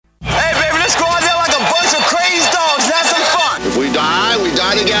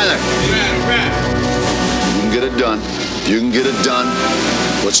You can get it done.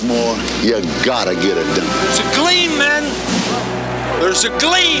 What's more, you gotta get it done. There's a gleam, men. There's a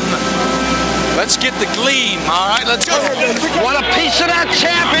gleam. Let's get the gleam, all right? Let's go. Want a piece of that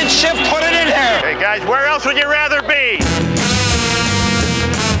championship? Put it in here. Hey, guys, where else would you rather be?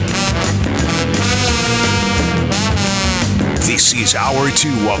 This is Hour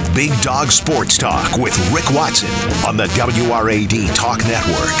 2 of Big Dog Sports Talk with Rick Watson on the WRAD Talk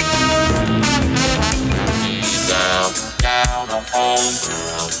Network. Down the home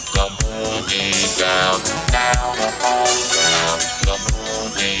ground, the boogie down the home ground, the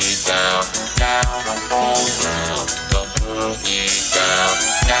boogie down the home ground, the boogie down.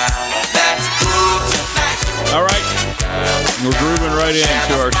 Let's groove tonight. All right, we're grooving right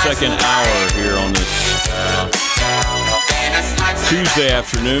into our second hour here on this Tuesday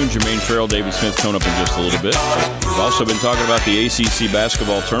afternoon. Jermaine Farrell, David Smith coming up in just a little bit. We've also been talking about the ACC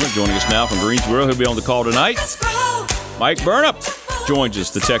basketball tournament. Joining us now from Greensboro, he'll be on the call tonight. Mike Burnop joins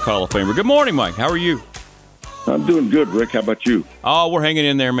us, the Tech Hall of Famer. Good morning, Mike. How are you? I'm doing good, Rick. How about you? Oh, we're hanging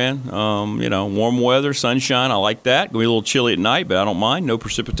in there, man. Warm weather, sunshine. I like that. Going to be a little chilly at night, but I don't mind. No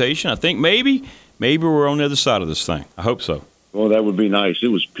precipitation. I think maybe we're on the other side of this thing. I hope so. Well, that would be nice. It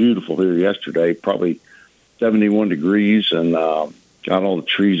was beautiful here yesterday, probably 71 degrees, and got all the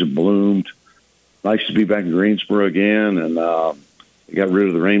trees have bloomed. Nice to be back in Greensboro again, and we got rid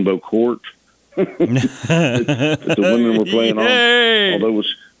of the Rainbow Court. that the women were playing on,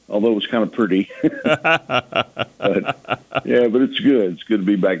 although it was kind of pretty. but it's good. It's good to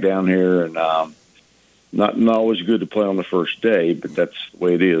be back down here, and not always good to play on the first day, but that's the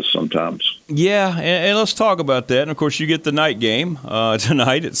way it is sometimes. Yeah, and let's talk about that. And of course, you get the night game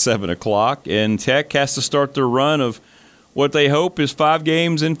tonight at 7:00, and Tech has to start their run of what they hope is 5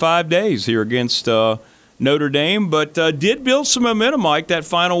 games in 5 days here against Notre Dame, but did build some momentum, Mike, that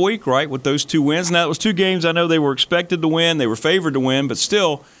final week, right, with those 2 wins. Now, it was 2 games I know they were expected to win. They were favored to win, but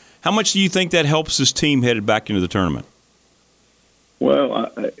still, how much do you think that helps this team headed back into the tournament?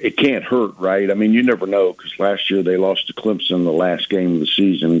 Well, it can't hurt, right? I mean, you never know, because last year they lost to Clemson the last game of the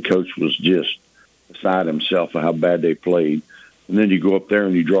season, and Coach was just beside himself of how bad they played. And then you go up there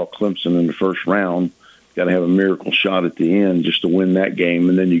and you draw Clemson in the first round. Got to have a miracle shot at the end just to win that game,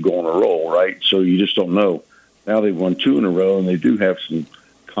 and then you go on a roll, right? So you just don't know. Now they've won 2 in a row, and they do have some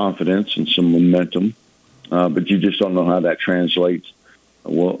confidence and some momentum, but you just don't know how that translates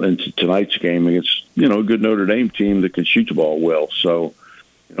into tonight's game against, a good Notre Dame team that can shoot the ball well. So,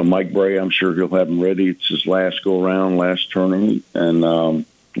 Mike Bray, I'm sure he'll have them ready. It's his last go-around, last tournament, and,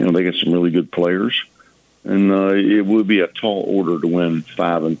 they got some really good players. And it would be a tall order to win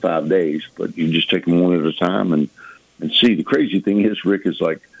 5 in 5 days, but you just take them one at a time and see. The crazy thing is, Rick, is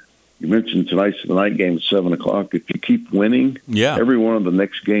like you mentioned tonight's the night game at 7:00. If you keep winning, every one of the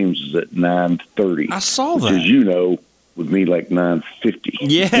next games is at 9:30. I saw that. Because would be like 9:50.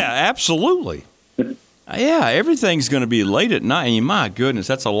 Yeah, absolutely. Yeah, everything's going to be late at night. And my goodness,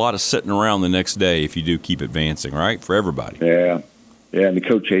 that's a lot of sitting around the next day if you do keep advancing, right, for everybody. Yeah. Yeah, and the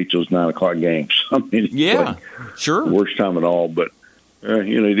coach hates those 9:00 games. I mean, sure. The worst time at all. But,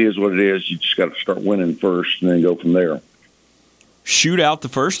 it is what it is. You just got to start winning first and then go from there. Shootout the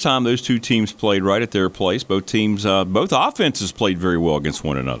first time those 2 teams played right at their place. Both teams, both offenses played very well against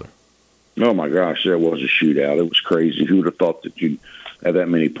one another. Oh, my gosh, there was a shootout. It was crazy. Who would have thought that you'd have that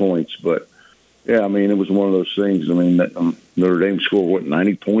many points? But, yeah, I mean, it was one of those things. I mean, that, Notre Dame scored,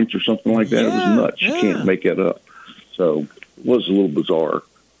 90 points or something like that? Yeah, it was nuts. Yeah. You can't make that up. So it was a little bizarre.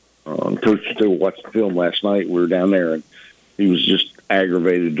 Coach still watched the film last night. We were down there, and he was just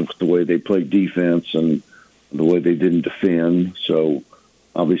aggravated with the way they played defense and the way they didn't defend. So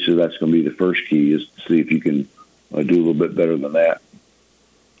obviously that's going to be the first key, is to see if you can do a little bit better than that.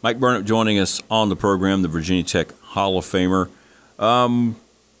 Mike Burnop joining us on the program, the Virginia Tech Hall of Famer.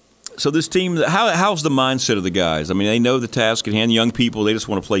 So this team, how's the mindset of the guys? I mean, they know the task at hand. Young people, they just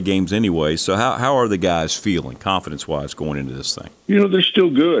want to play games anyway. So how are the guys feeling, confidence-wise, going into this thing? They're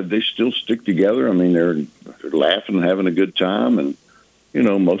still good. They still stick together. I mean, they're laughing and having a good time. And,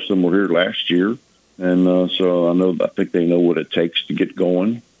 most of them were here last year. And so I think they know what it takes to get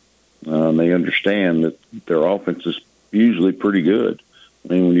going. They understand that their offense is usually pretty good.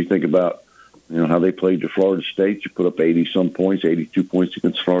 I mean, when you think about, how they played to Florida State, you put up 80-some points, 82 points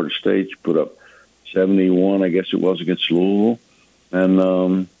against Florida State. You put up 71, I guess it was, against Louisville. And,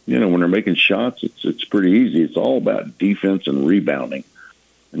 when they're making shots, it's pretty easy. It's all about defense and rebounding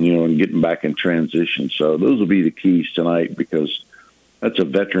and, and getting back in transition. So those will be the keys tonight, because that's a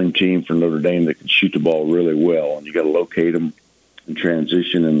veteran team for Notre Dame that can shoot the ball really well. And you got to locate them in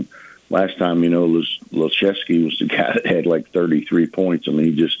transition. And last time, Leshevsky was the guy that had like 33 points. I mean,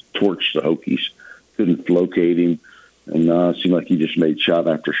 he just torched the Hokies. Couldn't locate him. And it seemed like he just made shot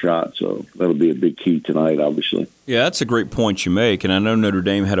after shot. So that'll be a big key tonight, obviously. Yeah, that's a great point you make. And I know Notre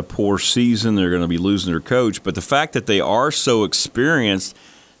Dame had a poor season. They're going to be losing their coach. But the fact that they are so experienced,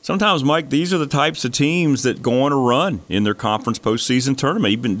 sometimes, Mike, these are the types of teams that go on a run in their conference postseason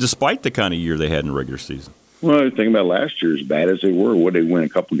tournament, even despite the kind of year they had in the regular season. Well, think about last year, as bad as they were. Would they win a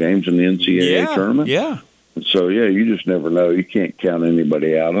couple games in the NCAA tournament? Yeah. So, you just never know. You can't count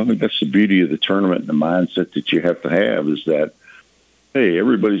anybody out. I think that's the beauty of the tournament and the mindset that you have to have is that, hey,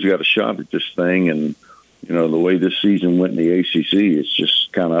 everybody's got a shot at this thing. And, the way this season went in the ACC, it's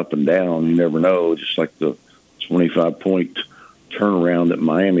just kind of up and down. You never know. Just like the 25-point turnaround that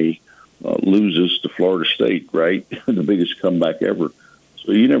Miami loses to Florida State, right? The biggest comeback ever.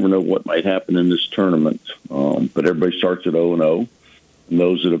 So you never know what might happen in this tournament. But everybody starts at 0-0. And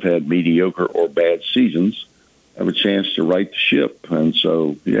those that have had mediocre or bad seasons have a chance to right the ship. And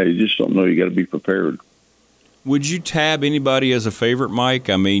so, you just don't know. You got to be prepared. Would you tab anybody as a favorite, Mike?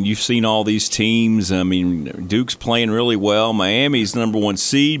 I mean, you've seen all these teams. I mean, Duke's playing really well. Miami's the number 1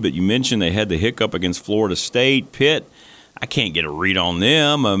 seed, but you mentioned they had the hiccup against Florida State. Pitt, I can't get a read on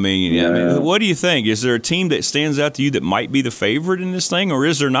them. I mean, what do you think? Is there a team that stands out to you that might be the favorite in this thing, or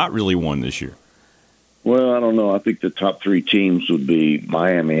is there not really one this year? Well, I don't know. I think the top 3 teams would be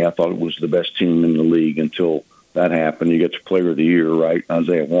Miami. I thought it was the best team in the league until that happened. You get the Player of the Year, right,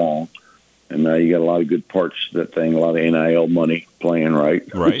 Isaiah Wong. And you got a lot of good parts to that thing, a lot of NIL money playing, right?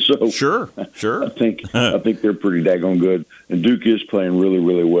 Right. So Sure. I think they're pretty daggone good. And Duke is playing really,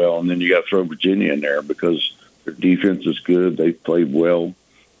 really well. And then you got to throw Virginia in there because their defense is good. They've played well.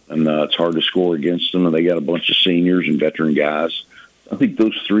 And it's hard to score against them. And they got a bunch of seniors and veteran guys. I think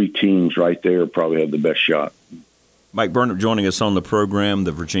those 3 teams right there probably have the best shot. Mike Burnop joining us on the program,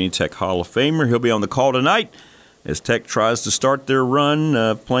 the Virginia Tech Hall of Famer. He'll be on the call tonight as Tech tries to start their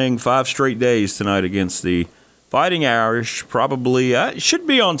run, playing 5 straight days tonight against the Fighting Irish. Probably should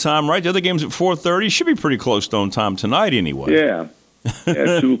be on time, right? The other game's at 4:30. Should be pretty close to on time tonight anyway. Yeah.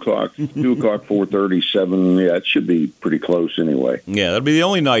 2 o'clock, 4:30, 7. Yeah, it should be pretty close anyway. Yeah, that'll be the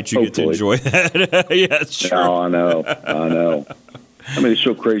only night you get to enjoy that. Yeah, it's true. Oh, I know. I mean, it's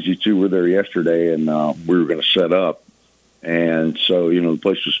so crazy, too. We were there yesterday, and we were going to set up. And so, the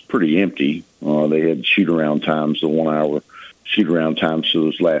place was pretty empty. They had shoot-around times, the 1-hour shoot-around times for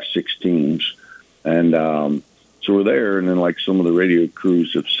those last 6 teams. And so we're there, and then, some of the radio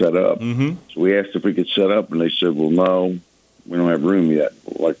crews have set up. Mm-hmm. So we asked if we could set up, and they said, well, no, we don't have room yet.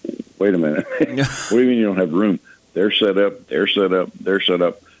 Like, wait a minute. What do you mean you don't have room? They're set up.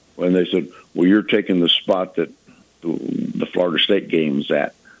 And they said, well, you're taking the spot that the Florida State game's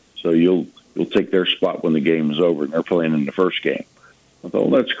at. So you'll take their spot when the game is over, and they're playing in the first game. I thought,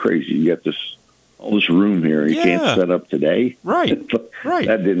 well, that's crazy. You got all this room here. You can't set up today. Right. Right.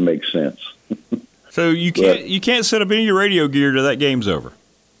 That didn't make sense. So you can't set up any of your radio gear till that game's over.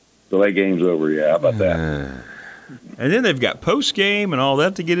 So that game's over, yeah. How about that? And then they've got post game and all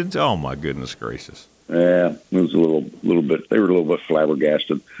that to get into. Oh my goodness gracious! Yeah, it was a little bit. They were a little bit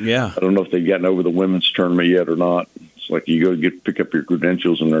flabbergasted. Yeah, I don't know if they've gotten over the women's tournament yet or not. It's like you go pick up your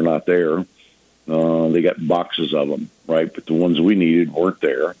credentials and they're not there. They got boxes of them, right? But the ones we needed weren't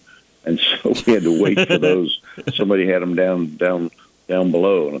there, and so we had to wait for those. Somebody had them down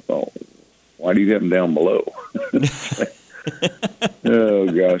below, and I thought, why do you have them down below? Oh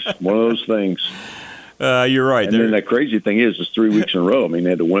gosh, one of those things. You're right. And then that crazy thing is, it's 3 weeks in a row. I mean, they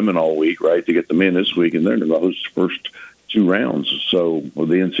had the women all week, right, to get them in this week, and they're going to host the first 2 rounds. So with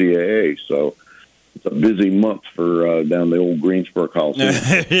the NCAA, so it's a busy month for down the old Greensboro Coliseum.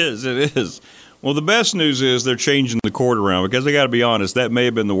 It is. Well, the best news is they're changing the court around because I got to be honest, that may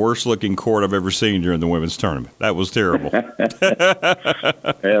have been the worst looking court I've ever seen during the women's tournament. That was terrible. Yeah,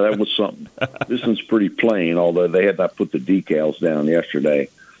 that was something. This one's pretty plain, although they had not put the decals down yesterday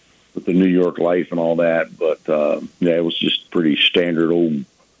with the New York Life and all that. But, yeah, it was just pretty standard old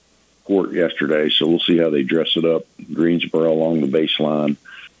court yesterday. So we'll see how they dress it up. Greensboro along the baseline.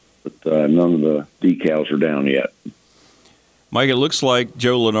 But none of the decals are down yet. Mike, it looks like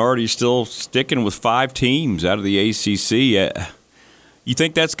Joe Lunardi's still sticking with 5 teams out of the ACC. You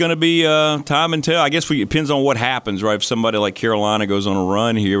think that's going to be time and tell? I guess it depends on what happens, right? If somebody like Carolina goes on a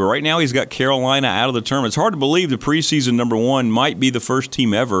run here. But right now he's got Carolina out of the tournament. It's hard to believe the preseason number 1 might be the first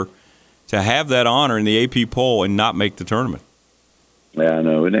team ever to have that honor in the AP poll and not make the tournament. Yeah, I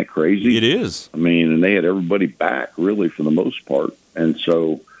know. Isn't that crazy? It is. I mean, and they had everybody back, really, for the most part. And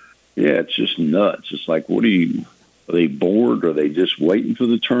so, yeah, it's just nuts. It's like, are they bored? Are they just waiting for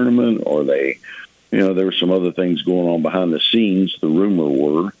the tournament? Or they, there were some other things going on behind the scenes, the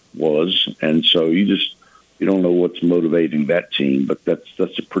rumor was. And so you don't know what's motivating that team, but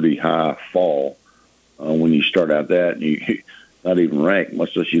that's a pretty high fall when you start out that and you not even ranked,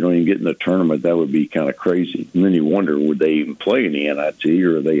 much less you don't even get in the tournament. That would be kind of crazy. And then you wonder, would they even play in the NIT,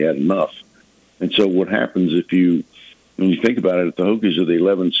 or they had enough? And so what happens when you think about it, the Hokies are the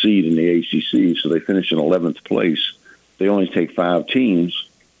 11th seed in the ACC, so they finish in 11th place. They only take 5 teams.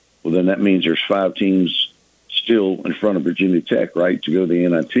 Well, then that means there's 5 teams still in front of Virginia Tech, right, to go to the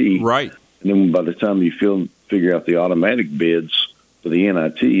NIT. Right. And then by the time you figure out the automatic bids for the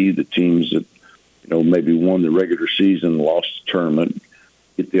NIT, the teams that maybe won the regular season, lost the tournament,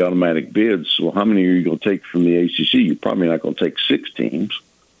 get the automatic bids. Well, how many are you going to take from the ACC? You're probably not going to take 6 teams,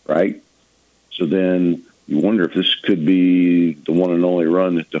 right? So then you wonder if this could be the one and only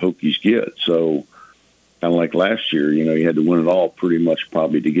run that the Hokies get. So kind of like last year, you had to win it all pretty much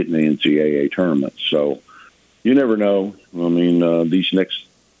probably to get in the NCAA tournament. So you never know. I mean, these next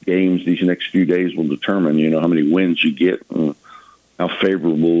games, these next few days will determine, how many wins you get and how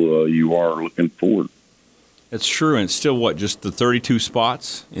favorable you are looking forward. That's true, and it's still just the 32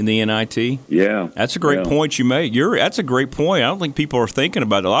 spots in the NIT? Yeah. That's a great point you made. That's a great point. I don't think people are thinking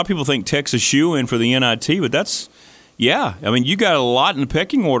about it. A lot of people think Texas shoe-in for the NIT, but that's, I mean, you got a lot in the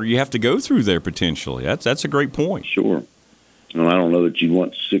pecking order you have to go through there potentially. That's a great point. Sure. And I don't know that you'd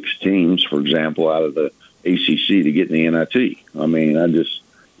want 6 teams, for example, out of the ACC to get in the NIT. I mean, I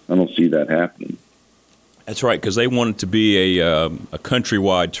don't see that happening. That's right, because they want it to be a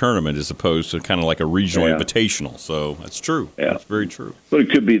countrywide tournament as opposed to kind of like a regional invitational. So that's true. Yeah. That's very true. But it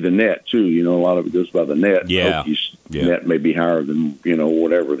could be the net, too. A lot of it goes by the net. Yeah. Net may be higher than,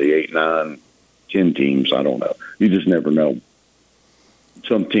 whatever, the 8, 9, 10 teams. I don't know. You just never know.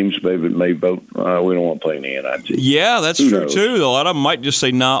 Some teams may vote, we don't want to play in the NIT. Yeah, that's true, too. A lot of them might just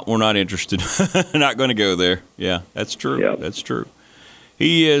say, no, we're not interested. Not going to go there. Yeah, that's true. Yeah. That's true.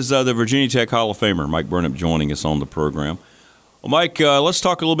 He is the Virginia Tech Hall of Famer, Mike Burnop, joining us on the program. Well, Mike, let's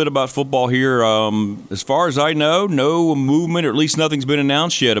talk a little bit about football here. As far as I know, no movement, or at least nothing's been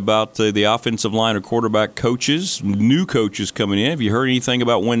announced yet about the offensive line or quarterback coaches, new coaches coming in. Have you heard anything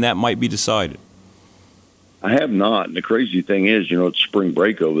about when that might be decided? I have not. And the crazy thing is, it's spring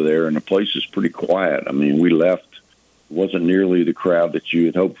break over there, and the place is pretty quiet. I mean, we left. It wasn't nearly the crowd that you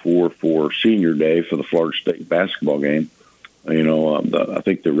had hoped for Senior Day for the Florida State basketball game. I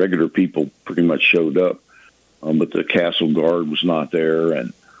think the regular people pretty much showed up, but the Castle Guard was not there,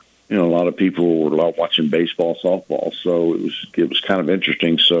 and a lot of people were watching baseball, softball. So it was kind of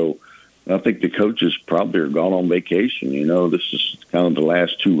interesting. So I think the coaches probably are gone on vacation. This is kind of the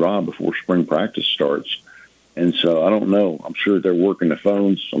last hurrah before spring practice starts, and so I don't know. I'm sure they're working the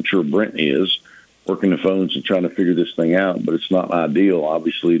phones. I'm sure Brent is working the phones and trying to figure this thing out. But it's not ideal,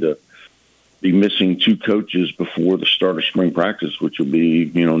 obviously, to be missing 2 coaches before the start of spring practice, which will be,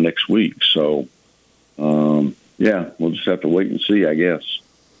 next week. So, we'll just have to wait and see, I guess.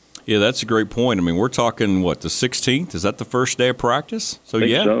 Yeah, that's a great point. I mean, we're talking, the 16th? Is that the first day of practice? So,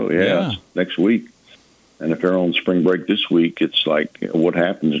 yeah. Next week. And if they're on spring break this week, it's like what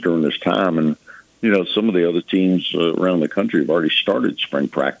happens during this time. And, some of the other teams around the country have already started spring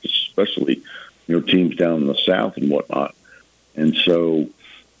practice, especially, teams down in the South and whatnot. And so,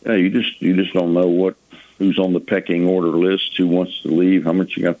 yeah, you just don't know who's on the pecking order list, who wants to leave, how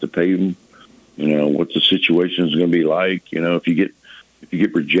much you have to pay them, what the situation is going to be like. If you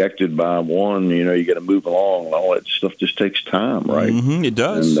get rejected by one, you got to move along, and all that stuff just takes time, right? Mm-hmm, it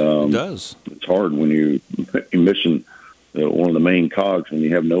does. And, it does. It's hard when you're missing one of the main cogs when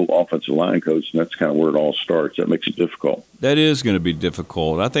you have no offensive line coach, and that's kind of where it all starts. That makes it difficult. That is going to be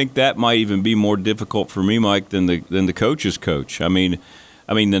difficult. I think that might even be more difficult for me, Mike, than the coach's coach. I mean,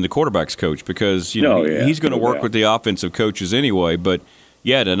 than the quarterback's coach, because he's going to work with the offensive coaches anyway. But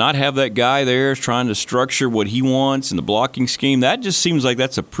to not have that guy there trying to structure what he wants and the blocking scheme, that just seems like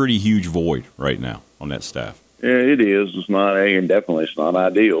that's a pretty huge void right now on that staff. Yeah, it is. It's not, and definitely it's not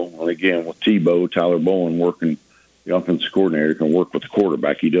ideal. And again, with Tebow, Tyler Bowen working, the offensive coordinator can work with the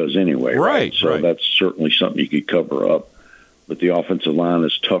quarterback. He does anyway, right? So that's certainly something you could cover up. But the offensive line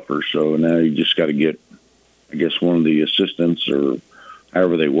is tougher, so now you just got to get, I guess, one of the assistants or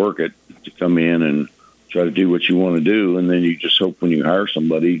however they work it to come in and try to do what you want to do. And then you just hope when you hire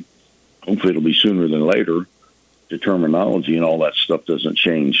somebody, hopefully it'll be sooner than later, the terminology and all that stuff doesn't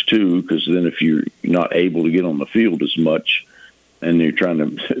change too, because then if you're not able to get on the field as much and you're trying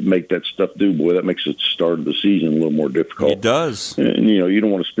to make that stuff do, boy, that makes the start of the season a little more difficult. It does. And, you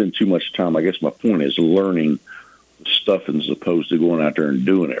don't want to spend too much time. I guess my point is learning stuff as opposed to going out there and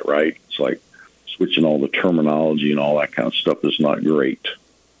doing it, right? It's like switching all the terminology and all that kind of stuff is not great.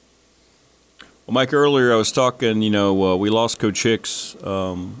 Well, Mike, earlier I was talking, we lost Coach Hicks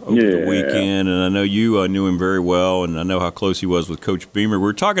over the weekend, and I know you knew him very well, and I know how close he was with Coach Beamer. We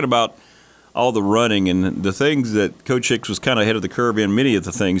were talking about all the running and the things that Coach Hicks was kind of ahead of the curve in. Many of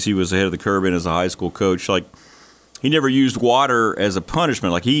the things he was ahead of the curve in as a high school coach. Like, he never used water as a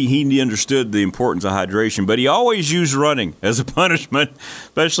punishment. Like, he understood the importance of hydration, but he always used running as a punishment,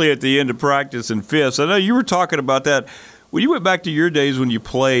 especially at the end of practice and fifths. I know you were talking about that. When you went back to your days when you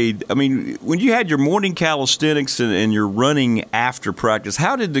played, I mean, when you had your morning calisthenics and your running after practice,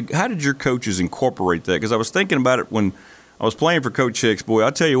 how did your coaches incorporate that? Because I was thinking about it when I was playing for Coach Hicks. Boy,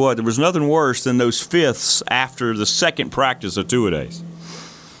 I'll tell you what, there was nothing worse than those fifths after the second practice of two-a-days.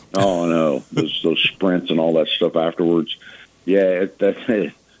 Oh, no, those sprints and all that stuff afterwards. Yeah,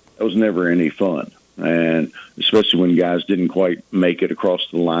 that was never any fun. And especially when guys didn't quite make it across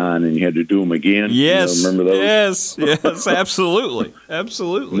the line and you had to do them again. Yes, you know, remember those? Yes, absolutely,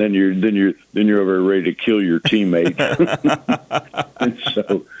 absolutely. And then you're over ready to kill your teammate. And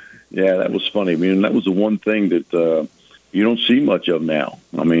so, yeah, that was funny. I mean, that was the one thing that you don't see much of now.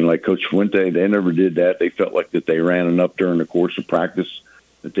 I mean, like Coach Fuente, they never did that. They felt like that they ran enough during the course of practice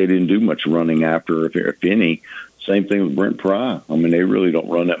that they didn't do much running after, if any. Same thing with Brent Pry. I mean, they really don't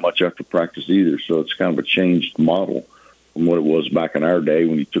run that much after practice either, so it's kind of a changed model from what it was back in our day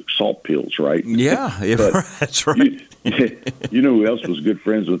when you took salt pills, right? Yeah, that's right. You know who else was good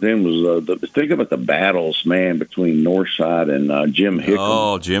friends with him was think about the battles, man, between Northside and Jim Hickam.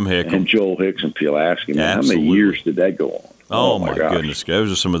 Oh, Jim Hickam. And Joel Hicks and Pulaski. Man, how Absolutely. many years did that go on? Oh my gosh. goodness.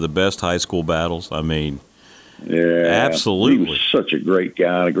 Those are some of the best high school battles. I mean, yeah, absolutely. He was such a great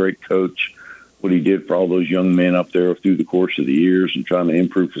guy, a great coach. What he did for all those young men up there through the course of the years and trying to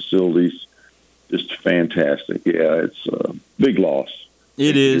improve facilities, just fantastic. Yeah, it's a big loss.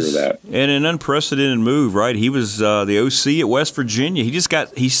 It is, and an unprecedented move, right? He was the OC at West Virginia.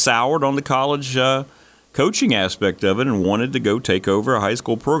 He soured on the college coaching aspect of it and wanted to go take over a high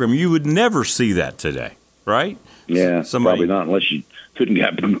school program. You would never see that today, right? Yeah, probably not unless you couldn't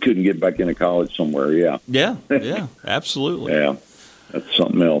get back into college somewhere. Yeah, yeah, absolutely. Yeah, that's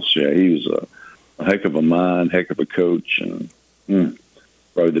something else. Yeah, he was a heck of a mind, heck of a coach, and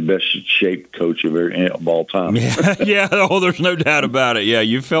probably the best shaped coach of all time. Yeah. Oh, there's no doubt about it. Yeah,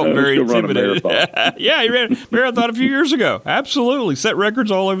 you felt very intimidated. Yeah, he ran a marathon a few years ago. Absolutely, set records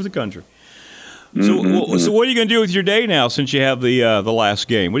all over the country. So, so what are you going to do with your day now since you have the last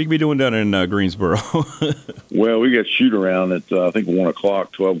game? What are you going to be doing down in Greensboro? Well, we got shoot around at I think 1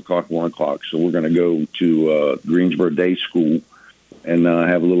 o'clock, 12 o'clock, 1 o'clock. So we're going to go to Greensboro Day School and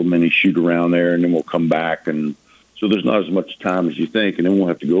have a little mini shoot around there, and then we'll come back. And so there's not as much time as you think, and then we'll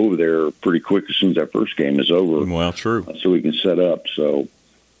have to go over there pretty quick as soon as that first game is over. Well, true. So we can set up. So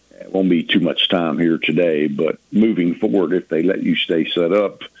it won't be too much time here today, but moving forward, if they let you stay set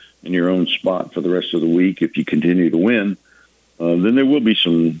up in your own spot for the rest of the week, if you continue to win, then there will be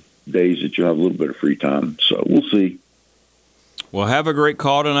some days that you'll have a little bit of free time. So we'll see. Well, have a great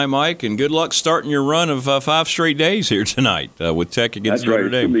call tonight, Mike, and good luck starting your run of 5 straight days here tonight with Tech against Notre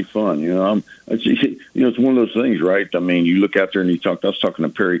Dame. That's right. It's going to be fun. It's one of those things, right? I mean, you look out there and I was talking to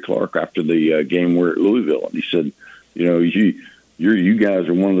Perry Clark after the game we're at Louisville, and he said, you guys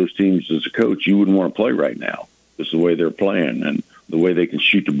are one of those teams as a coach you wouldn't want to play right now. This is the way they're playing and the way they can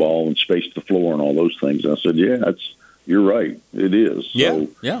shoot the ball and space the floor and all those things. And I said, you're right. It is. Yeah,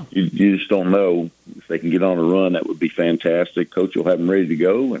 so you just don't know if they can get on a run. That would be fantastic. Coach will have them ready to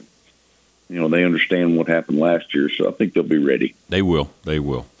go, and they understand what happened last year, so I think they'll be ready. They will.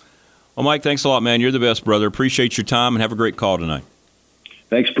 Well, Mike, thanks a lot, man. You're the best, brother. Appreciate your time, and have a great call tonight.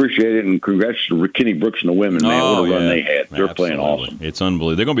 Thanks, appreciate it, and congrats to Kenny Brooks and the women, man. What a run they had. They're playing awesome. It's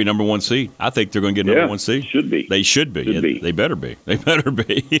unbelievable. They're going to be number 1 seed. I think they're going to get number 1 seed. Should be. They should be. They better be.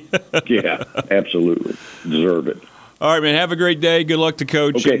 Yeah, absolutely. Deserve it. All right, man. Have a great day. Good luck to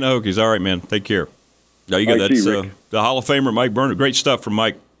Coach and the Hokies. All right, man. Take care. There you go. That's the Hall of Famer, Mike Burnett. Great stuff from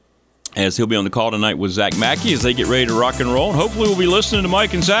Mike, as he'll be on the call tonight with Zach Mackey as they get ready to rock and roll. And hopefully we'll be listening to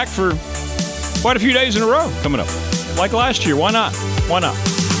Mike and Zach for quite a few days in a row coming up. Like last year. Why not?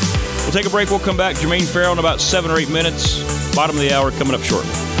 We'll take a break. We'll come back. Jermaine Farrell in about 7 or 8 minutes. Bottom of the hour coming up shortly.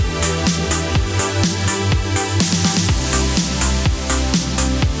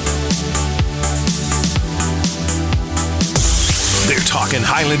 They're talking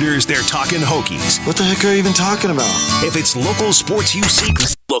Highlanders, they're talking Hokies. What the heck are you even talking about? If it's local sports you seek,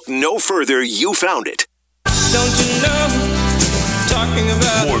 look no further, you found it. Don't you know? Talking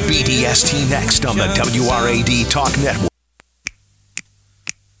about more BDST next on the WRAD Talk Network.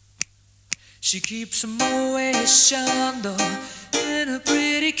 She keeps a Moet Chandon in a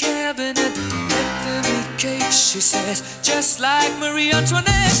pretty cabinet, with cake, she says, just like Marie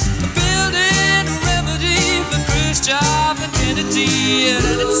Antoinette, building a remedy for Khrushchev and Kennedy.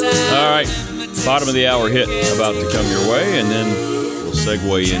 All right, bottom of the hour hit about to come your way, and then we'll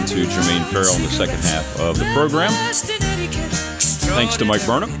segue into Jermaine Farrell in the second half of the program. Thanks to Mike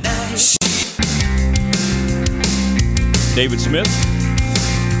Burnham. David Smith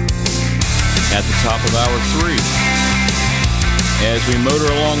at the top of hour 3 as we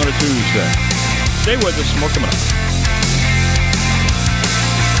motor along on a Tuesday. Stay with us. More coming up.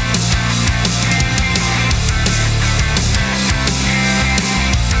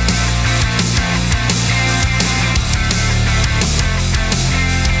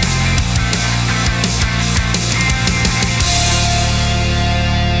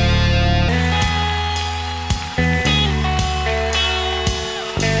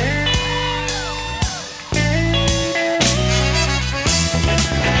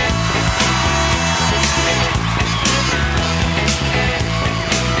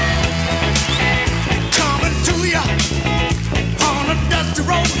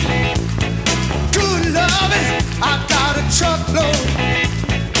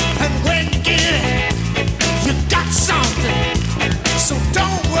 You got something, so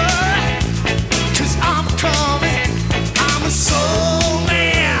don't worry, 'cause I'm coming. I'm a soul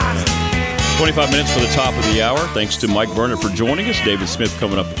man. 25 minutes for the top of the hour. Thanks to Mike Burnham for joining us. David Smith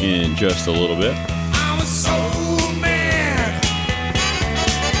coming up in just a little bit. I'm a soul man.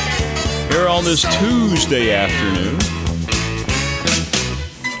 Here on this Tuesday afternoon.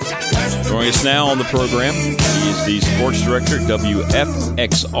 Joining us now on the program, he is the sports director at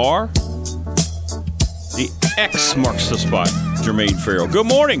WFXR. The X marks the spot, Jermaine Farrell. Good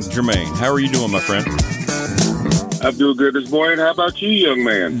morning, Jermaine. How are you doing, my friend? I'm doing good this morning. How about you, young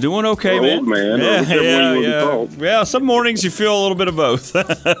man? Doing okay, or man. Old man. Yeah, some mornings you feel a little bit of both.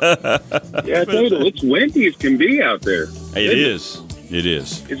 Yeah, I told you, it's windy as can be out there. It is. It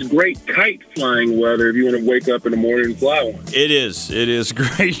is. It's great kite flying weather if you want to wake up in the morning and fly one. It is. It is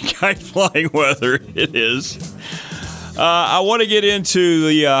great kite flying weather. It is. I want to get into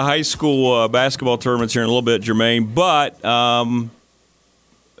the high school basketball tournaments here in a little bit, Jermaine, but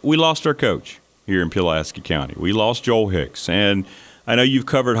we lost our coach here in Pulaski County. We lost Joel Hicks, and I know you've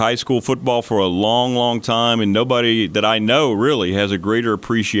covered high school football for a long, long time, and nobody that I know really has a greater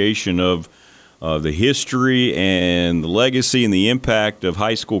appreciation of the history and the legacy and the impact of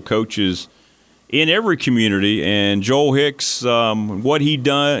high school coaches in every community. And Joel Hicks, what he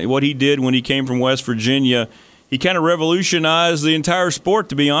did when he came from West Virginia, he kind of revolutionized the entire sport,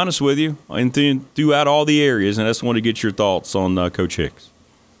 to be honest with you, and throughout all the areas. And I just want to get your thoughts on Coach Hicks.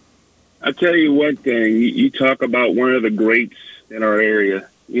 I'll tell you one thing. You talk about one of the greats in our area.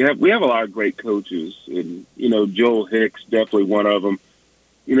 We have a lot of great coaches, and Joel Hicks definitely one of them.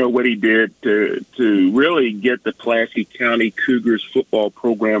 What he did to really get the Pulaski County Cougars football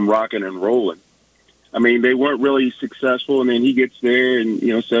program rocking and rolling. I mean, they weren't really successful, and then he gets there in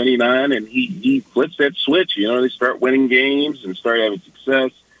 79, and he flips that switch. They start winning games and start having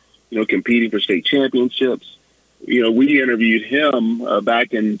success. Competing for state championships. We interviewed him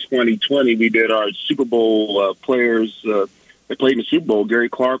back in 2020. We did our Super Bowl players that played in the Super Bowl. Gary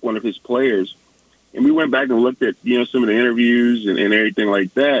Clark, one of his players. And we went back and looked at, some of the interviews and everything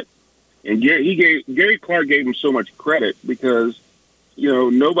like that. And Gary Clark gave him so much credit because,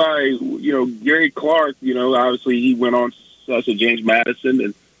 nobody, Gary Clark, obviously he went on to James Madison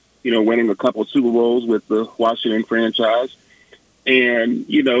and, winning a couple of Super Bowls with the Washington franchise. And,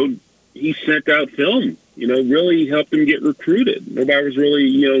 he sent out film, really helped him get recruited. Nobody was really,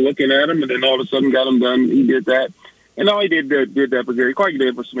 looking at him, and then all of a sudden got him done. He did that. And all he did that for Gary Clark, he did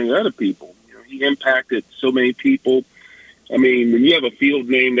it for so many other people. He impacted so many people. I mean, when you have a field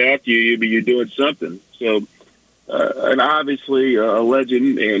named after you, you're doing something. So, and obviously a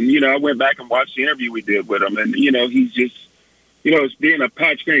legend. And, I went back and watched the interview we did with him. And, he's just, it's being a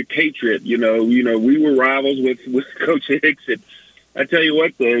Potts County Patriot. We were rivals with Coach Hicks. And I tell you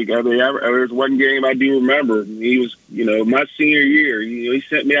what, there was one game I do remember. He was, my senior year, he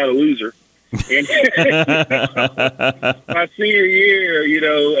sent me out a loser. And my senior year,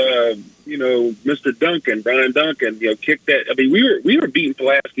 Mr. Duncan, Brian Duncan, kicked that. I mean, we were beating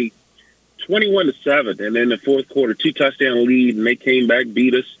Pulaski 21-7, and then the fourth quarter, 2-touchdown lead, and they came back,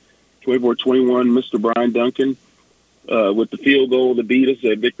 beat us 24-21. Mr. Brian Duncan with the field goal to beat us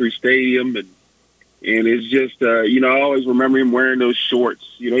at Victory Stadium, and it's just, I always remember him wearing those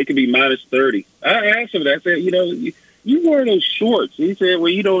shorts. It could be minus 30. I asked him that. I said, you wear those shorts. He said,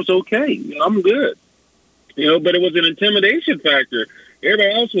 well, it's okay. I'm good. But it was an intimidation factor.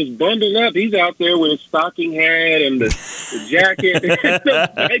 Everybody else was bundled up. He's out there with his stocking hat and the jacket.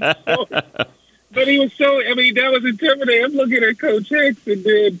 But he was that was intimidating. I'm looking at Coach Hicks, and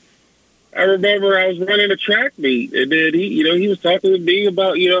then I remember I was running a track meet, and then he was talking to me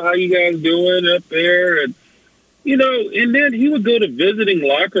about, how you guys doing up there, and And then he would go to visiting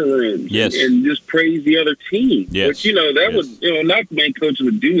locker rooms Yes. and just praise the other team. Yes. Which, that would, not the main coach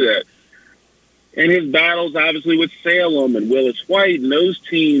would do that. And his battles, obviously, with Salem and Willis White and those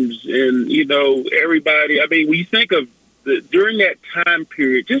teams and, everybody. I mean, when you think of during that time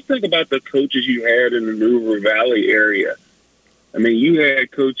period, just think about the coaches you had in the New River Valley area. I mean, you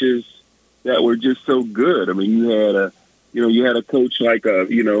had coaches that were just so good. I mean, you had a coach like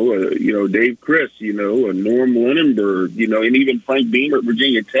Dave Chris, a Norm Linenberg, and even Frank Beamer at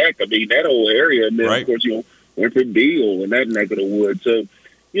Virginia Tech. I mean, that whole area, and then Right. of course Winfred Beal and that neck of the woods. So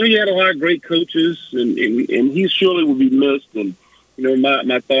you had a lot of great coaches, and he surely will be missed. And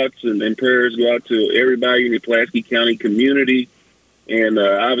my thoughts and prayers go out to everybody in the Pulaski County community. And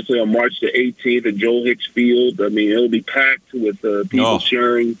obviously on March the 18th at Joel Hicks Field, I mean, it'll be packed with people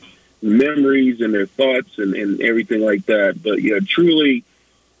sharing memories and their thoughts and everything like that. But, yeah, truly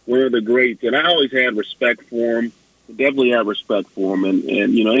one of the greats. And I always had respect for him, definitely have respect for him. And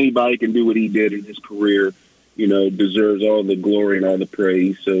anybody can do what he did in his career, deserves all the glory and all the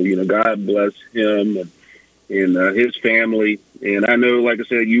praise. So, God bless him and his family. And I know, like I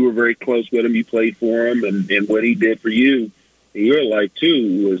said, you were very close with him. You played for him, and what he did for you in your life,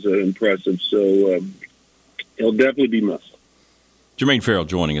 too, was impressive. So he'll definitely be missed. Jermaine Farrell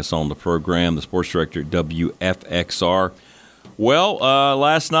joining us on the program, the sports director at WFXR. Well,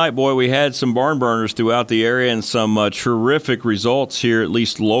 last night, boy, we had some barn burners throughout the area and some terrific results here, at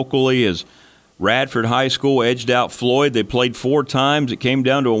least locally, as Radford High School edged out Floyd. They played 4 times. It came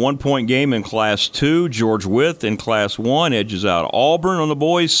down to a 1-point game in Class 2. George Wythe in Class 1 edges out Auburn on the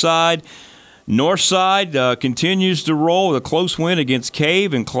boys' side. Northside continues to roll with a close win against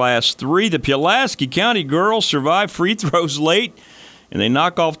Cave in Class 3. The Pulaski County girls survive free throws late, and they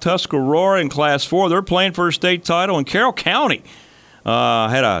knock off Tuscarora in Class 4. They're playing for a state title. And Carroll County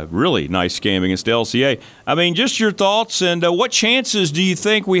had a really nice game against LCA. I mean, just your thoughts, and what chances do you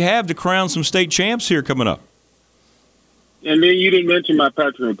think we have to crown some state champs here coming up? And then you didn't mention my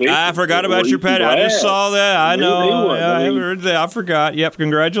Patrick. I forgot about your Patrick. I just saw that. I know. I heard that. I forgot. Yep.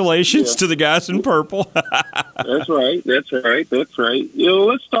 Congratulations to the guys in purple. That's right. Let's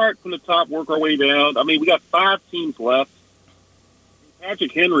start from the top, work our way down. I mean, we got 5 teams left.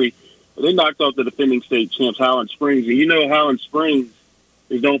 Patrick Henry, they knocked off the defending state champs, Highland Springs. And Highland Springs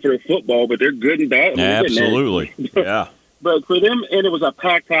is known for their football, but they're good and bad. Absolutely. Yeah. But for them, and it was a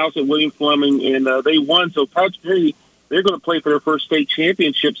packed house at William Fleming, and they won. So Patrick Henry, they're going to play for their first state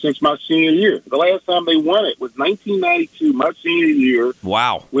championship since my senior year. The last time they won it was 1992, my senior year.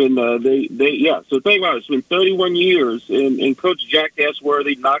 Wow. When So think about it. It's been 31 years, and Coach Jack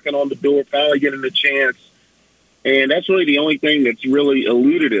Gasworthy knocking on the door, finally getting the chance. And that's really the only thing that's really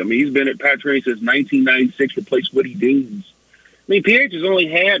eluded him. He's been at Patrick since 1996, replaced Woody Deans. I mean, PH has only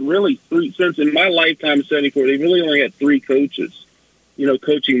had really 3, since in my lifetime in 74, they've really only had 3 coaches,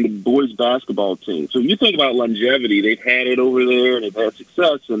 coaching the boys basketball team. So you think about longevity, they've had it over there and they've had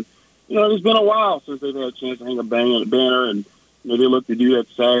success. And, it's been a while since they've had a chance to hang a banner. And, they look to do that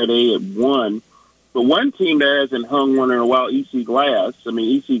Saturday at 1. But one team that hasn't hung one in a while, EC Glass.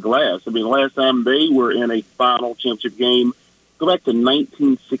 The last time they were in a final championship game, go back to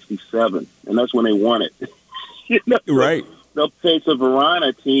 1967, and that's when they won it. Right. They'll face a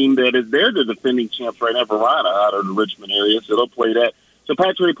Verona team they're the defending champs right now, Verona, out of the Richmond area, so they'll play that. So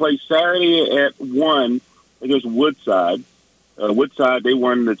Patrick plays Saturday at 1 against Woodside. Woodside, they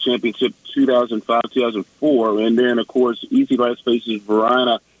won the championship 2005, 2004, and then, of course, EC Glass faces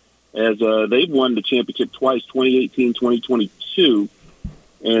Verona, as they've won the championship twice, 2018, 2022.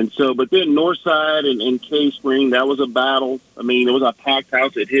 And so, but then Northside and Cave Spring, that was a battle. I mean, it was a packed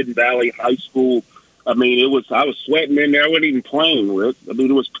house at Hidden Valley High School. I mean, I was sweating in there. I wasn't even playing, Rick. I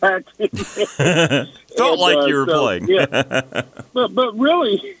mean, it was packed in there. Felt like you were playing. Yeah. But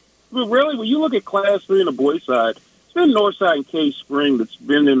really, when you look at Class 3 on the boys' side, it's been Northside and Cave Spring that's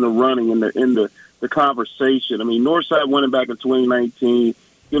been in the running, in the conversation. I mean, Northside won it back in 2019,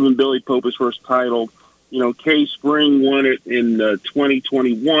 giving Billy Pope his first title. Cave Spring won it in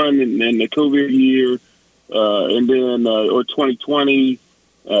 2021, and then the COVID year, and then or 2020,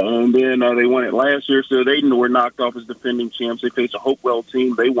 and then they won it last year. So they were knocked off as defending champs. They faced a Hopewell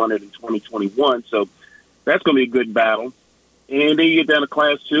team. They won it in 2021. So that's going to be a good battle. And then you get down to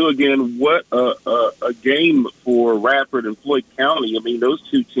Class 2 again. What a game for Radford and Floyd County. I mean, those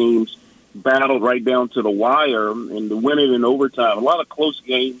two teams battled right down to the wire and to win it in overtime. A lot of close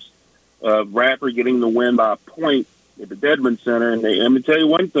games. Radford getting the win by a point at the Dedman Center. And I'm going to tell you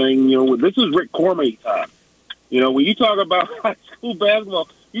one thing, this is Rick Cormier time. When you talk about high school basketball,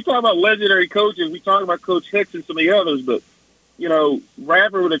 you talk about legendary coaches. We talk about Coach Hicks and some of the others, but,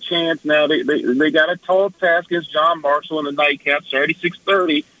 Radford with a chance now. They got a tall task against John Marshall in the nightcap, Saturday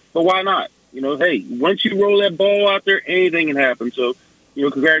 6:30. But why not? Hey, once you roll that ball out there, anything can happen. So,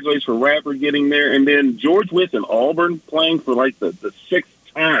 congratulations for Radford getting there. And then George Wythe and Auburn playing for like the sixth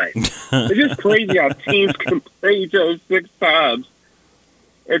time. It's just crazy how teams can play each other 6 times.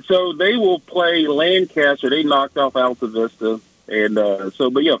 And so they will play Lancaster. They knocked off Alta Vista. And but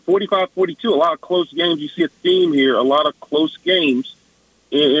 45-42, a lot of close games. You see a theme here, a lot of close games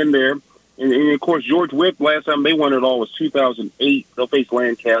in there. And, of course, George Wythe, last time they won it all was 2008. They'll face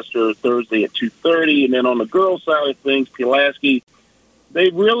Lancaster Thursday at 2:30. And then on the girls' side of things, Pulaski, they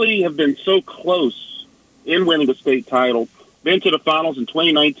really have been so close in winning the state title. Been to the finals in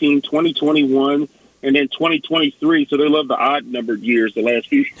 2019, 2021, and then 2023. So they love the odd-numbered years, the last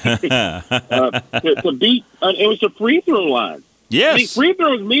few years. To beat, it was a free throw line. Yes. I mean, free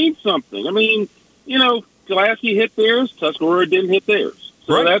throws mean something. I mean, Pulaski hit theirs, Tuscarora didn't hit theirs.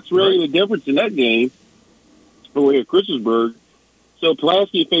 So that's really the difference in that game for Christiansburg. So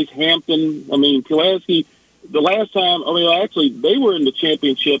Pulaski faced Hampton. I mean, Pulaski, the last time, actually, they were in the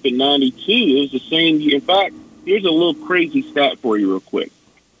championship in 92. It was the same year. In fact, here's a little crazy stat for you real quick.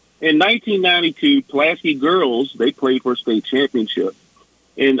 In 1992, Pulaski girls, they played for a state championship.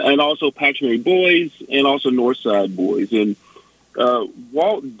 And also Patrick boys and also Northside boys. And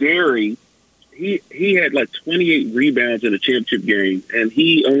Walt Derry, he had like 28 rebounds in a championship game, and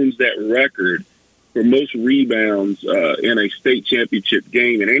he owns that record for most rebounds in a state championship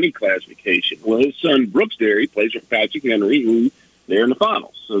game in any classification. Well, his son Brooks Derry plays for Patrick Henry, who they're in the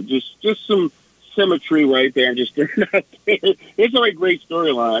finals. So just some symmetry right there. Just out there. It's a great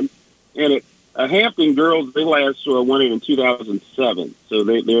storyline. And Hampton girls, they last won it in 2007, so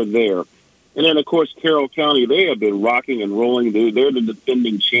they're there. And then, of course, Carroll County, they have been rocking and rolling. They're the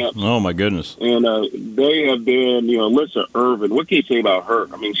defending champs. Oh, my goodness. And they have been, Alyssa Irvin. What can you say about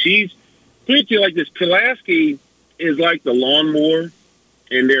her? I mean, she's pretty like this. Pulaski is like the lawnmower,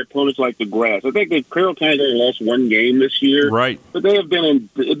 and their opponents like the grass. I think that Carroll County only lost one game this year. Right. But they have been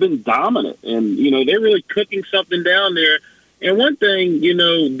dominant. And, they're really cooking something down there. And one thing,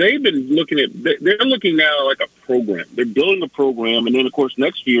 they've been they're looking now like a program. They're building a program. And then, of course,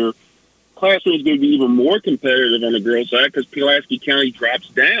 next year, classroom is going to be even more competitive on the girls' side because Pulaski County drops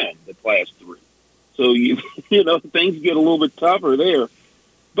down to Class 3. So, things get a little bit tougher there.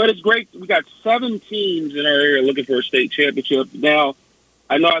 But it's great. We got 7 teams in our area looking for a state championship. Now,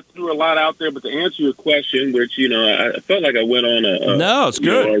 I know I threw a lot out there, but to answer your question, which, I felt like I went on it's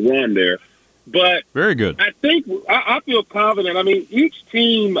good. A run there. But very good. I think I feel confident. I mean, each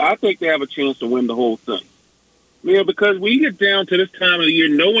team, I think they have a chance to win the whole thing. Because when you get down to this time of the year,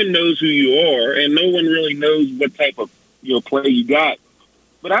 no one knows who you are, and no one really knows what type of play you got.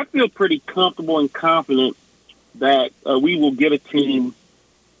 But I feel pretty comfortable and confident that we will get a team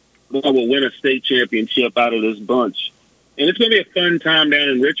that will win a state championship out of this bunch. And it's going to be a fun time down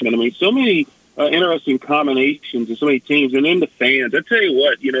in Richmond. I mean, so many interesting combinations and so many teams. And then the fans. I tell you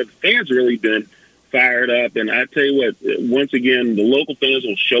what, the fans really been fired up. And I tell you what, once again, the local fans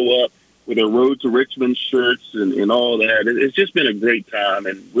will show up with their Road to Richmond shirts and all that. It's just been a great time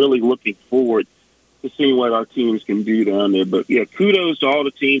and really looking forward to seeing what our teams can do down there. But, kudos to all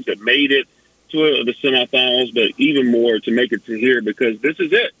the teams that made it to the semifinals, but even more to make it to here because this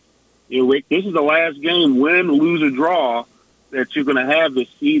is it. Rick, this is the last game, win, lose, or draw, that you're going to have this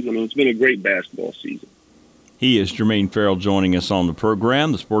season, and it's been a great basketball season. He is Jermaine Farrell joining us on the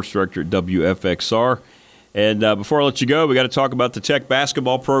program, the sports director at WFXR. And before I let you go, we got to talk about the Tech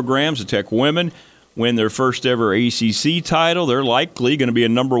basketball programs. The Tech women win their first ever ACC title. They're likely going to be a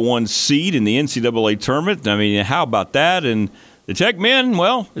number 1 seed in the NCAA tournament. I mean, how about that? And the Tech men,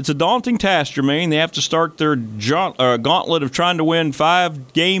 well, it's a daunting task, Jermaine. They have to start their gauntlet of trying to win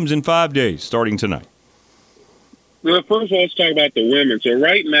 5 games in 5 days, starting tonight. Well, first of all, let's talk about the women. So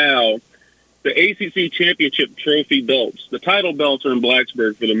right now, the ACC championship trophy belts, the title belts are in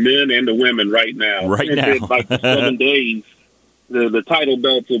Blacksburg for the men and the women right now. Right now. In like 7 days, the title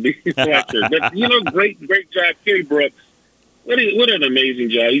belts will be selected. But, great job. Kerry Brooks, what an amazing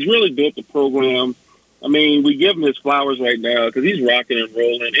job. He's really built the program. I mean, we give him his flowers right now because he's rocking and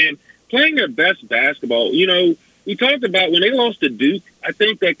rolling and playing their best basketball. We talked about when they lost to Duke, I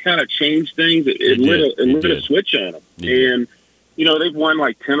think that kind of changed things. It lit a switch on them. Yeah. And, they've won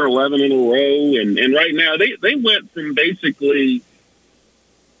like 10 or 11 in a row. And right now they went from basically,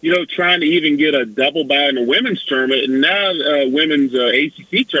 trying to even get a double bye in the women's tournament. And now women's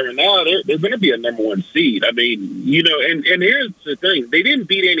ACC tournament, now they're going to be a number 1 seed. I mean, and here's the thing. They didn't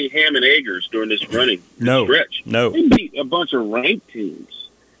beat any ham and eggers during this running stretch. No. They beat a bunch of ranked teams.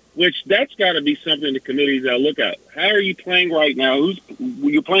 which that's got to be something the committees got to look at. How are you playing right now?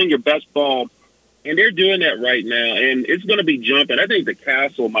 You're playing your best ball, and they're doing that right now, and it's going to be jumping. I think the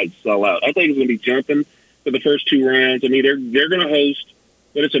Castle might sell out. I think it's going to be jumping for the first 2 rounds. I mean, they're going to host,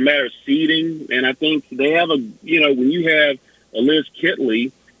 but it's a matter of seeding, and I think they have when you have a Liz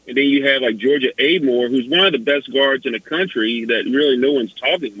Kitley, and then you have like Georgia Amore, who's one of the best guards in the country that really no one's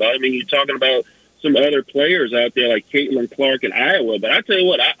talking about. I mean, you're talking about some other players out there like Caitlin Clark in Iowa, but I tell you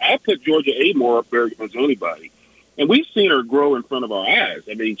what, I'll put Georgia Amore up there against anybody. And we've seen her grow in front of our eyes.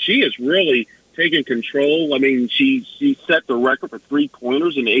 I mean, she has really taken control. I mean, she set the record for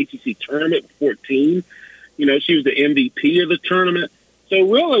 3-pointers in the ACC tournament with 14. You know, she was the MVP of the tournament. So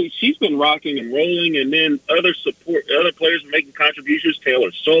really, she's been rocking and rolling, and then other players making contributions.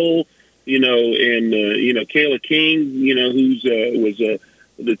 Taylor Soule, and Kayla King, who's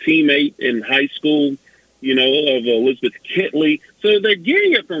the teammate in high school, of Elizabeth Kitley. So they're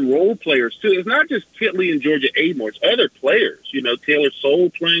getting it from role players too. It's not just Kitley and Georgia Amore; it's other players. Taylor Soule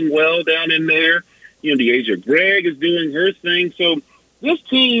playing well down in there. DeAsia Gregg is doing her thing. So this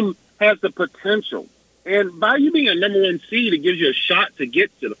team has the potential. And by you being a number 1 seed, it gives you a shot to get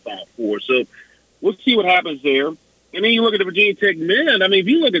to the Final Four. So we'll see what happens there. And then you look at the Virginia Tech men. I mean, if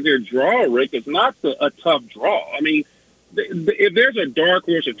you look at their draw, Rick, it's not a tough draw. I mean, if there's a dark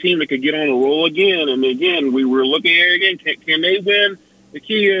horse, a team that could get on a roll again, and again, we were looking at it again, can they win? The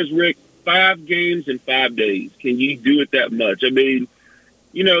key is, Rick, 5 games in 5 days. Can you do it that much? I mean,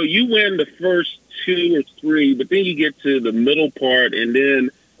 you win the first 2 or 3, but then you get to the middle part, and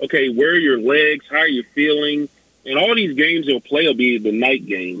then okay, where are your legs? How are you feeling? And all these games they'll play will be the night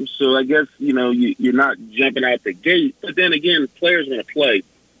games. So I guess, you're not jumping out the gate. But then again, players want to play.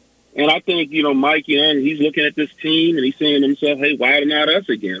 And I think, Mike Young, he's looking at this team and he's saying to himself, hey, why not us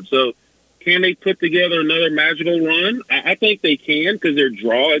again? So can they put together another magical run? I think they can because their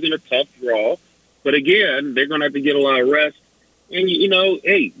draw isn't a tough draw. But again, they're going to have to get a lot of rest. And,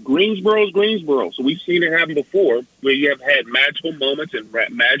 hey, Greensboro is Greensboro. So we've seen it happen before where you have had magical moments and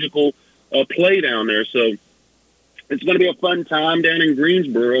magical play down there. So it's going to be a fun time down in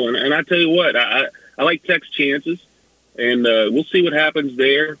Greensboro. And I tell you what, I like Tech's chances. And we'll see what happens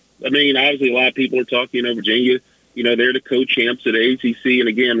there. I mean, obviously a lot of people are talking, Virginia, they're the co-champs of the ACC. And,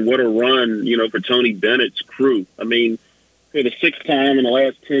 again, what a run, for Tony Bennett's crew. I mean, for the 6th time in the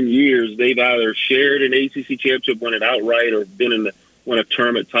last 10 years, they've either shared an ACC championship, won it outright, or won a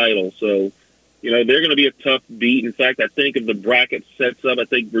tournament title. So, they're going to be a tough beat. In fact, I think if the bracket sets up, I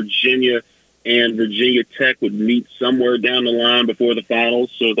think Virginia and Virginia Tech would meet somewhere down the line before the finals.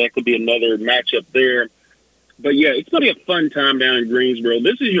 So that could be another matchup there. But, yeah, it's going to be a fun time down in Greensboro.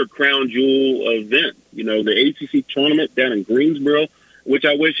 This is your crown jewel event, the ACC tournament down in Greensboro, which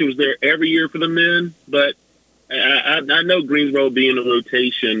I wish it was there every year for the men. But I know Greensboro will be in a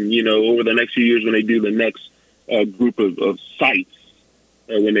rotation, over the next few years when they do the next group of sites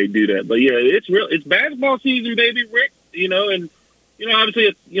when they do that. But, yeah, it's basketball season, baby, Rick, and,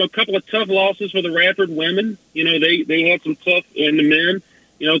 obviously, a couple of tough losses for the Radford women. They had some tough in the men,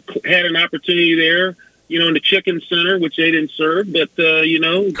 had an opportunity there, in the Chicken Center, which they didn't serve. But,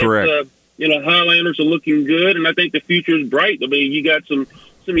 correct. Highlanders are looking good, and I think the future is bright. I mean, you got some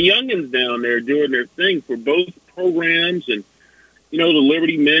youngins down there doing their thing for both programs. And, the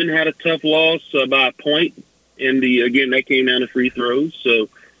Liberty men had a tough loss by a point. And, again, that came down to free throws. So,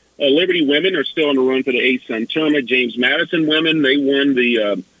 Liberty women are still on the run for the ASUN tournament. James Madison women, they won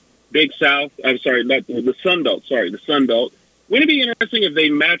the Big South. I'm sorry, not the Sun Belt. Sorry, the Sun Belt. Wouldn't it be interesting if they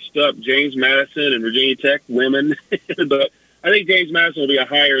matched up James Madison and Virginia Tech women? But I think James Madison will be a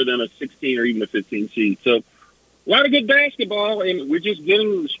higher than a 16 or even a 15 seed. So a lot of good basketball, and we're just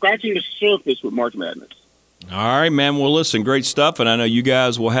scratching the surface with March Madness. All right, man. Well, listen, great stuff, and I know you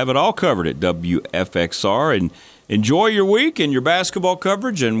guys will have it all covered at WFXR. And enjoy your week and your basketball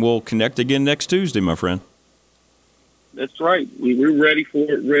coverage, and we'll connect again next Tuesday, my friend. That's right. We're ready for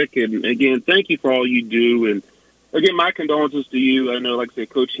it, Rick. And, again, thank you for all you do. And, again, my condolences to you. I know, like I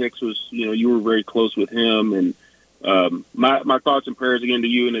said, Coach Hicks was, you were very close with him. And my thoughts and prayers, again, to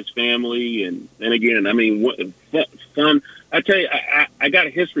you and his family. And again, I mean, what fun. I tell you, I got a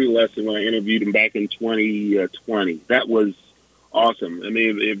history lesson when I interviewed him back in 2020. That was awesome. I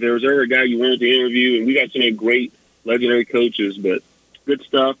mean, if there was ever a guy you wanted to interview, and we got so many great legendary coaches, but good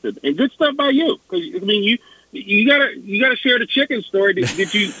stuff. And good stuff by you. Because, I mean, you gotta share the chicken story.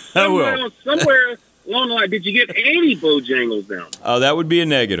 Did you somewhere along the line, did you get any Bojangles down? Oh, that would be a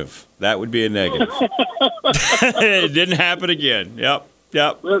negative. It didn't happen again. Yep.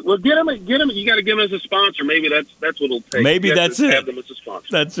 Well, get him. You got to give him as a sponsor. Maybe that's what it'll take. Maybe that's it. Have them as a sponsor.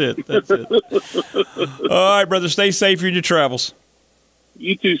 That's it. All right, brother. Stay safe in your travels.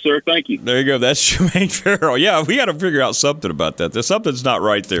 You too, sir. Thank you. There you go. That's Jermaine Farrell. Yeah, we got to figure out something about that. Something's not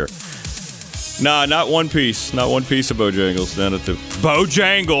right there. Nah, not one piece. Not one piece of Bojangles down at the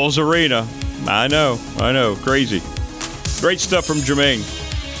Bojangles Arena. I know. Crazy. Great stuff from Jermaine.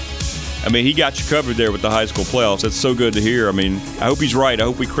 I mean, he got you covered there with the high school playoffs. That's so good to hear. I mean, I hope he's right. I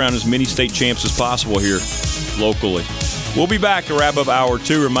hope we crown as many state champs as possible here locally. We'll be back to wrap up Hour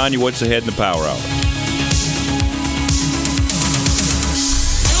 2. Remind you what's ahead in the Power Hour.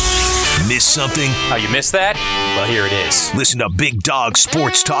 Miss something? Oh, you missed that? Well, here it is. Listen to Big Dog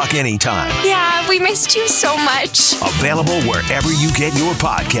Sports Talk anytime. Yeah, we missed you so much. Available wherever you get your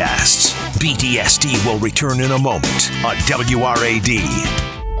podcasts. BDSD will return in a moment on WRAD.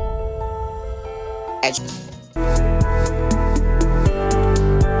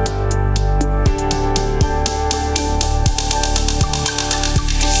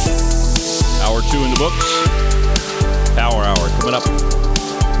 Hour 2 in the books. Power Hour coming up.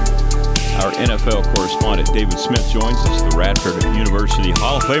 Our NFL correspondent David Smith joins us, the Radford University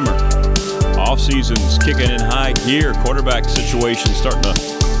Hall of Famer. Off-season's kicking in high gear. Quarterback situation starting to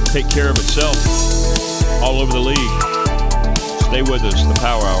take care of itself all over the league. Stay with us. The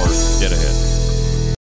Power Hour dead ahead.